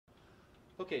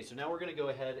Okay, so now we're going to go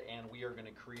ahead and we are going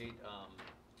to create,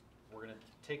 we're going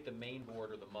to take the main board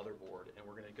or the motherboard and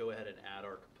we're going to go ahead and add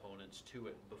our components to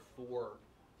it before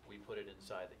we put it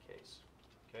inside the case.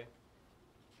 Okay?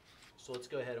 So let's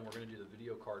go ahead and we're going to do the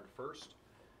video card first.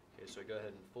 Okay, so I go ahead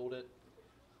and fold it.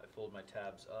 I fold my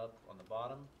tabs up on the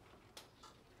bottom.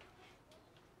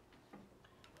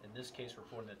 In this case, we're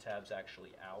folding the tabs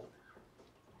actually out.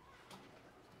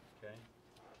 Okay.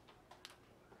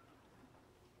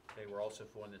 Okay, we're also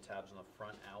folding the tabs on the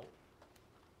front out.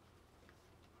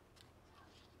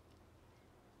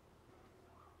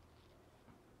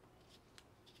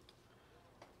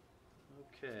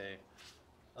 Okay.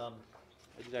 I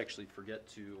did actually forget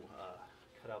to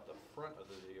cut out the front of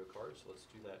the video card, so let's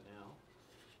do that now.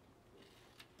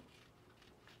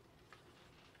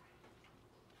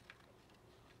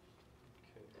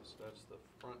 Okay, so that's the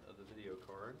front of the video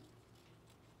card.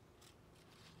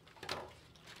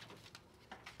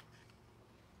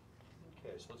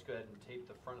 Okay, so let's go ahead and tape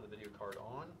the front of the video card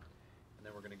on, and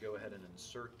then we're going to go ahead and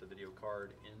insert the video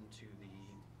card into the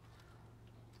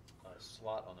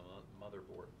slot on the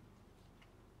motherboard.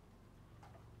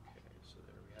 Okay, so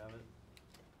there we have it.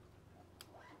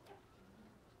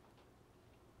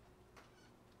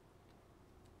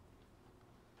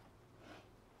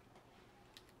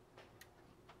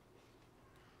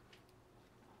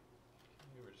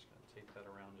 Okay, we're just going to tape that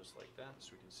around just like that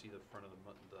so we can see the front of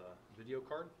the video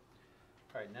card.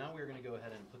 All right, now we're going to go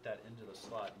ahead and put that into the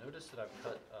slot. Notice that I've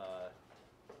cut,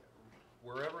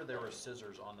 wherever there were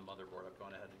scissors on the motherboard, I've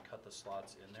gone ahead and cut the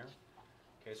slots in there.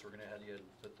 Okay, so we're going to head and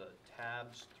put the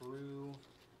tabs through,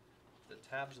 the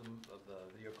tabs of the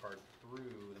video card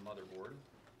through the motherboard,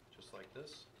 just like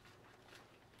this.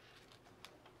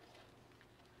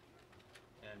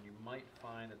 And you might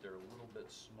find that they're a little bit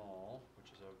small,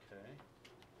 which is okay.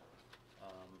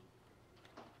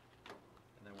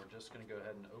 And then we're just going to go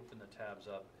ahead and open the tabs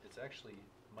up. It's actually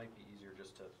might be easier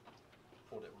just to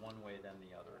fold it one way than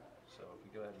the other. So if we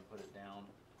go ahead and put it down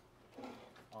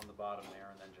on the bottom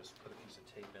there and then just put a piece of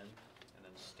tape in and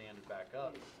then stand it back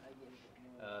up,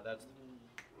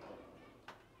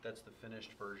 that's the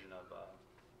finished version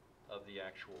of the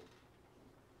actual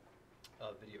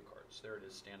video cards. There it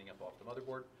is standing up off the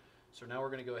motherboard. So now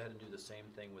we're going to go ahead and do the same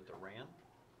thing with the RAM.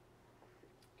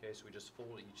 Okay, so we just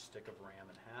fold each stick of RAM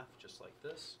in half, just like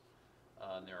this.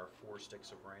 And there are 4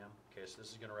 sticks of RAM. Okay, so this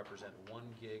is going to represent 1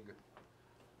 gig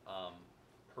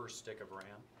per stick of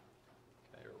RAM,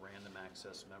 okay, or random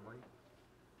access memory.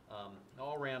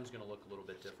 All RAM is going to look a little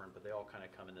bit different, but they all kind of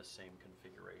come in the same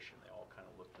configuration. They all kind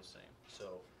of look the same.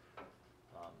 So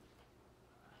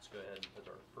let's go ahead and put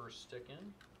our first stick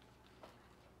in.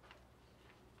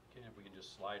 Okay, if we can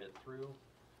just slide it through,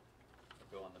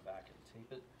 go on the back and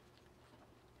tape it.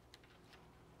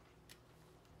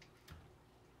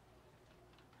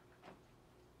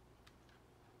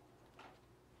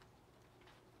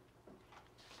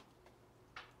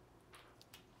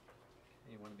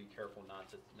 You want to be careful not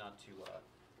to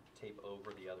tape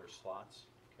over the other slots.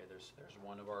 Okay, there's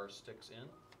one of our sticks in.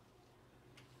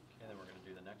 Okay, then we're going to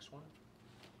do the next one.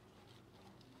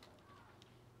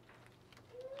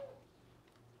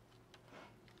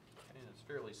 Okay, and it's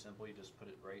fairly simple. You just put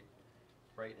it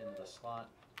right into the slot,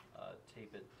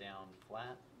 tape it down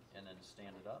flat, and then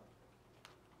stand it up.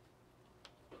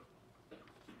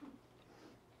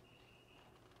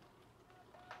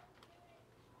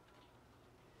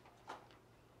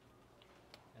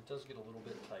 It does get a little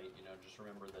bit tight, you know, just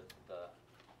remember that the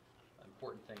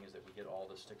important thing is that we get all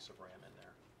the sticks of RAM in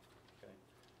there. Okay,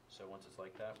 so once it's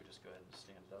like that, we just go ahead and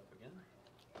stand it up again.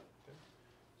 Okay,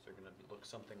 so they're going to look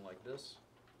something like this.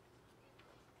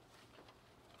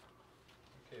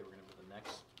 Okay, we're going to put the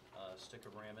next stick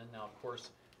of RAM in. Now, of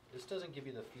course, this doesn't give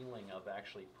you the feeling of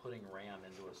actually putting RAM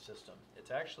into a system. It's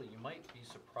actually, you might be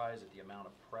surprised at the amount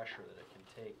of pressure that it can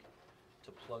take to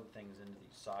plug things into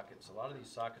these sockets. A lot of these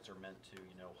sockets are meant to,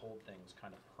 you know, hold things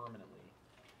kind of permanently,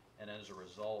 and as a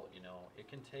result, you know, it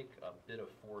can take a bit of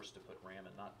force to put RAM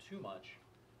in, not too much,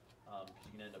 because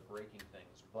you can end up breaking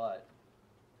things, but,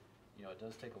 you know, it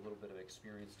does take a little bit of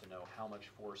experience to know how much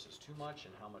force is too much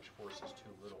and how much force is too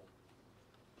little.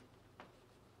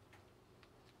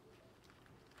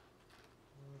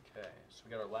 Okay, so we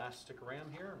got our last stick of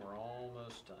RAM here, and we're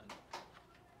almost done.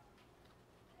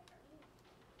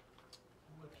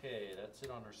 Okay, that's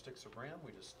it on our sticks of RAM.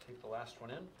 We just tape the last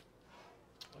one in.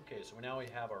 Okay, so now we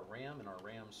have our RAM and our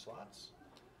RAM slots.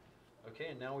 Okay,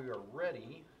 and now we are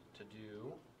ready to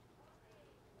do,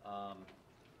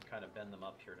 kind of bend them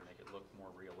up here to make it look more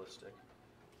realistic.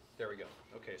 There we go.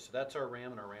 Okay, so that's our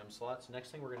RAM and our RAM slots. Next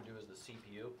thing we're going to do is the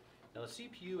CPU. Now the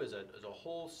CPU is a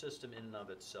whole system in and of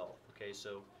itself. Okay,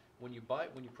 so when you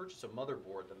purchase a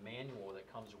motherboard, the manual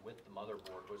that comes with the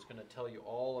motherboard was going to tell you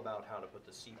all about how to put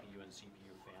the CPU and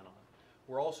CPU fan on.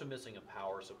 We're also missing a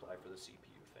power supply for the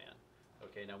CPU fan.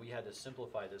 Okay, now we had to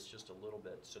simplify this just a little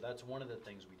bit, so that's one of the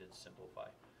things we did simplify.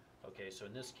 Okay, so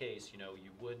in this case,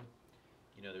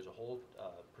 there's a whole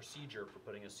procedure for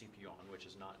putting a CPU on, which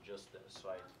is not just this. So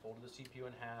I folded the CPU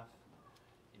in half.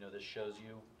 This shows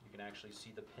you can actually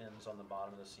see the pins on the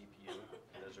bottom of the CPU.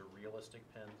 Those are realistic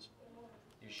pins.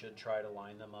 You should try to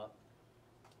line them up.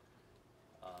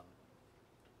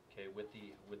 Okay, with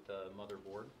the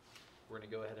motherboard. We're going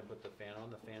to go ahead and put the fan on.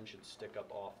 The fan should stick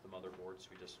up off the motherboard, so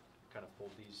we just kind of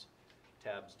fold these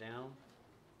tabs down.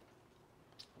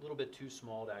 A little bit too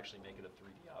small to actually make it a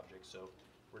 3D object, so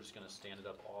we're just going to stand it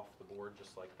up off the board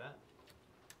just like that,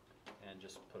 and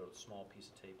just put a small piece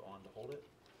of tape on to hold it.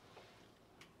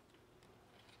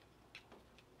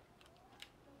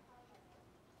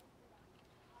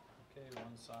 Okay,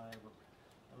 one side.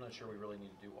 I'm not sure we really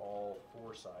need to do all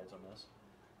 4 sides on this.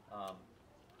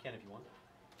 Ken, if you want.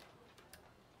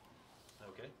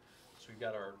 Okay, so we've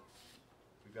got our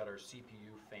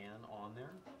CPU fan on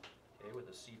there. Okay, with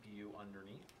a CPU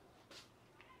underneath.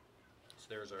 So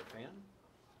there's our fan.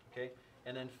 Okay,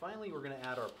 and then finally we're going to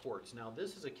add our ports. Now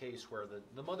this is a case where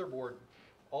the motherboard,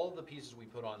 all of the pieces we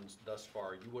put on thus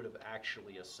far, you would have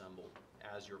actually assembled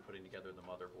as you're putting together the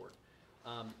motherboard.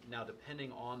 Now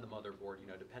depending on the motherboard,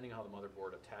 depending how the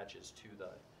motherboard attaches to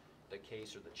the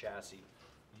case or the chassis,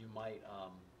 you might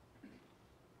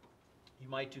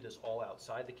do this all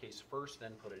outside the case first,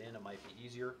 then put it in. It might be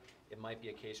easier. It might be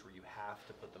a case where you have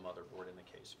to put the motherboard in the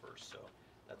case first. So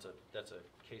that's a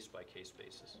case-by-case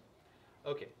basis.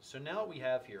 Okay, so now what we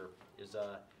have here is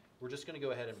we're just going to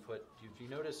go ahead and put, if you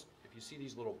notice, if you see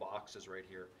these little boxes right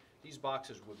here, these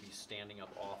boxes would be standing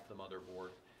up off the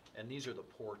motherboard, and these are the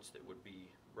ports that would be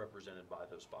represented by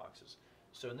those boxes.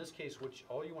 So in this case,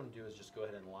 all you want to do is just go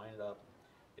ahead and line it up.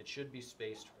 It should be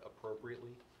spaced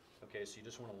appropriately. Okay, so you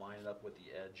just want to line it up with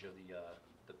the edge of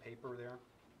the paper there.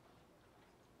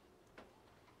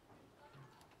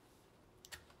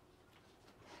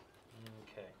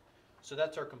 Okay, so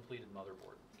that's our completed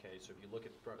motherboard. Okay, so if you look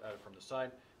at it from the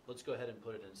side, let's go ahead and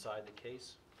put it inside the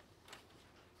case.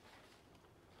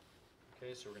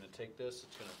 Okay, so we're going to take this,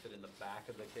 it's going to fit in the back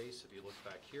of the case if you look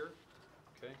back here.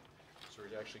 Okay, so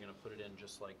we're actually going to put it in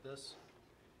just like this,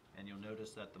 and you'll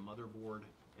notice that the motherboard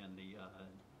and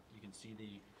you can see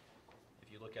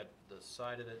if you look at the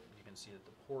side of it, you can see that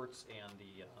the ports and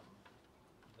the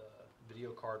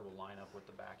video card will line up with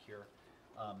the back here.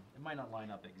 It might not line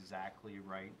up exactly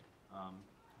right,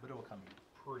 but it will come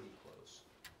pretty close.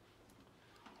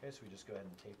 Okay, so we just go ahead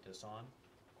and tape this on.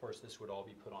 Of course, this would all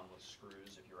be put on with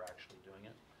screws if you're actually doing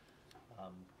it.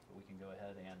 But we can go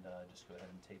ahead and just go ahead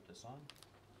and tape this on.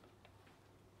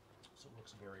 So it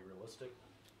looks very realistic.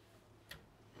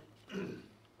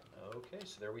 Okay,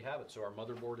 so there we have it. So our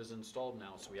motherboard is installed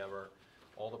now. So we have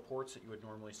all the ports that you would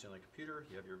normally see on the computer.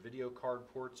 You have your video card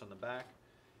ports on the back,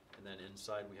 and then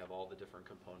inside we have all the different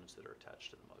components that are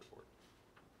attached to the motherboard.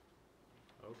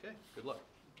 Okay, good luck.